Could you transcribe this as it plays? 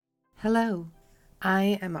Hello,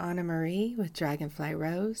 I am Anna Marie with Dragonfly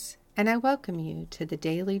Rose, and I welcome you to the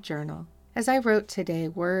Daily Journal. As I wrote today,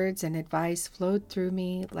 words and advice flowed through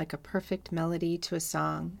me like a perfect melody to a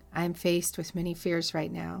song. I am faced with many fears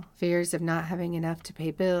right now. Fears of not having enough to pay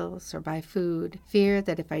bills or buy food. Fear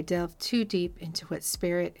that if I delve too deep into what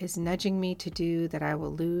spirit is nudging me to do, that I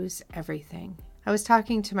will lose everything. I was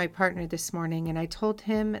talking to my partner this morning and I told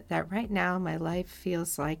him that right now my life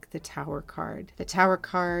feels like the Tower card. The Tower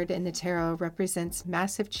card in the tarot represents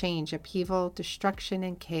massive change, upheaval, destruction,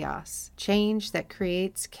 and chaos. Change that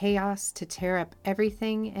creates chaos to tear up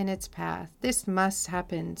everything in its path. This must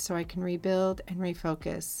happen so I can rebuild and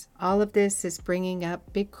refocus. All of this is bringing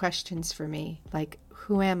up big questions for me, like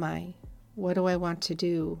who am I? What do I want to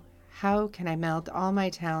do? How can I meld all my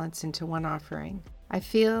talents into one offering? I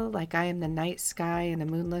feel like I am the night sky in a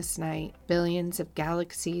moonless night. Billions of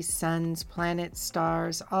galaxies, suns, planets,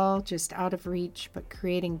 stars, all just out of reach, but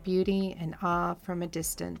creating beauty and awe from a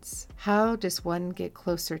distance. How does one get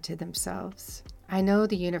closer to themselves? I know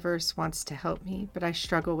the universe wants to help me, but I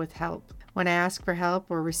struggle with help. When I ask for help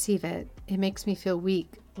or receive it, it makes me feel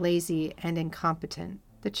weak, lazy, and incompetent.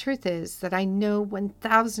 The truth is that I know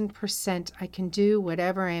 1000% I can do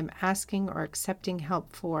whatever I am asking or accepting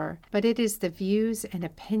help for, but it is the views and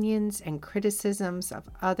opinions and criticisms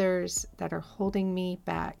of others that are holding me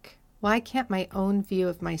back. Why can't my own view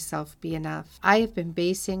of myself be enough? I have been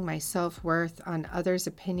basing my self-worth on others'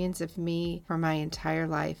 opinions of me for my entire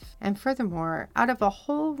life. And furthermore, out of a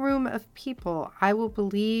whole room of people, I will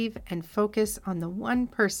believe and focus on the one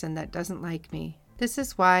person that doesn't like me. This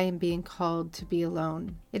is why I'm being called to be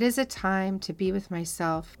alone. It is a time to be with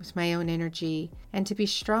myself, with my own energy, and to be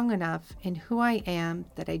strong enough in who I am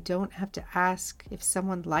that I don't have to ask if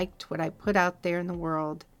someone liked what I put out there in the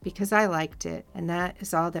world, because I liked it, and that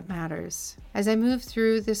is all that matters. As I move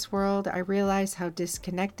through this world, I realize how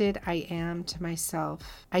disconnected I am to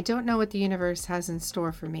myself. I don't know what the universe has in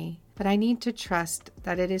store for me, but I need to trust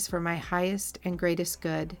that it is for my highest and greatest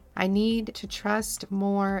good. I need to trust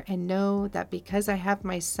more and know that because I have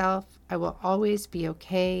myself, I will always be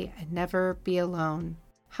okay and never be alone.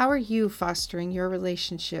 How are you fostering your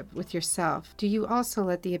relationship with yourself? Do you also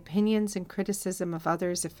let the opinions and criticism of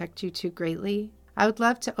others affect you too greatly? I would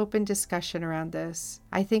love to open discussion around this.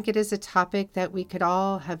 I think it is a topic that we could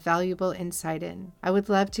all have valuable insight in. I would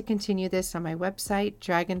love to continue this on my website,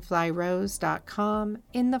 dragonflyrose.com,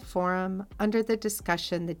 in the forum under the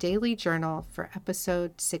discussion, The Daily Journal, for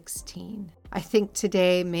episode 16. I think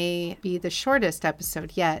today may be the shortest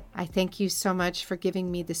episode yet. I thank you so much for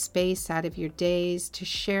giving me the space out of your days to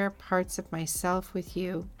share parts of myself with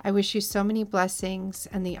you. I wish you so many blessings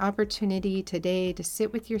and the opportunity today to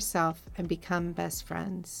sit with yourself and become best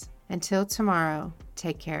friends. Until tomorrow,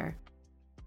 take care.